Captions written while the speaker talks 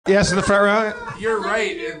Yes, in the front row. You're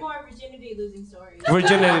right. More virginity losing stories.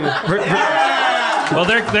 Virginity. Well,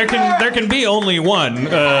 there can be only one.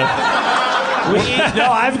 No,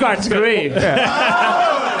 I've got 3.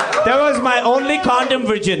 That was my only condom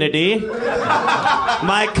virginity,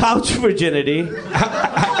 my couch virginity,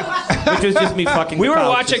 which was just me fucking. We the were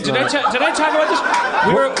couch. watching. Did I talk about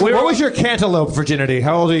this? What was your cantaloupe virginity?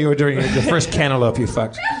 How old are you during the first cantaloupe you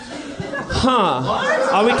fucked?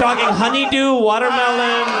 Are we talking honeydew,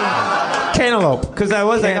 watermelon? Cantaloupe. Because I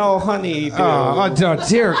was like, oh, honeydew. Oh,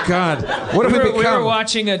 dear God. What have we become? We were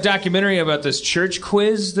watching a documentary about this church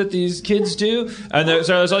quiz that these kids do. And there's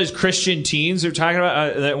all these Christian teens who are talking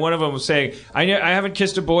about that. One of them was saying, I haven't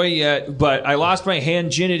kissed a boy yet, but I lost my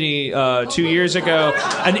hand-ginity 2 years ago.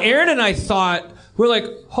 And Erin and I thought, we're like,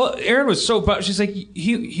 Erin was so bummed. She's like,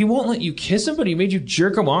 he won't let you kiss him, but he made you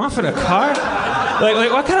jerk him off in a car?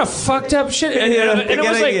 Like what kind of fucked up shit? And it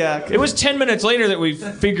was like, it was 10 minutes later that we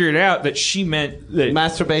figured out that she meant that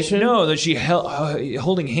masturbation. No, that she held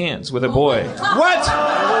holding hands with a boy. What?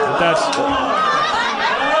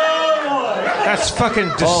 That's fucking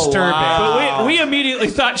disturbing. Wow. But we immediately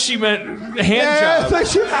thought she meant hand job. I thought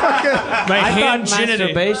she fucking. My I thought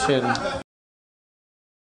hand-ginity. masturbation.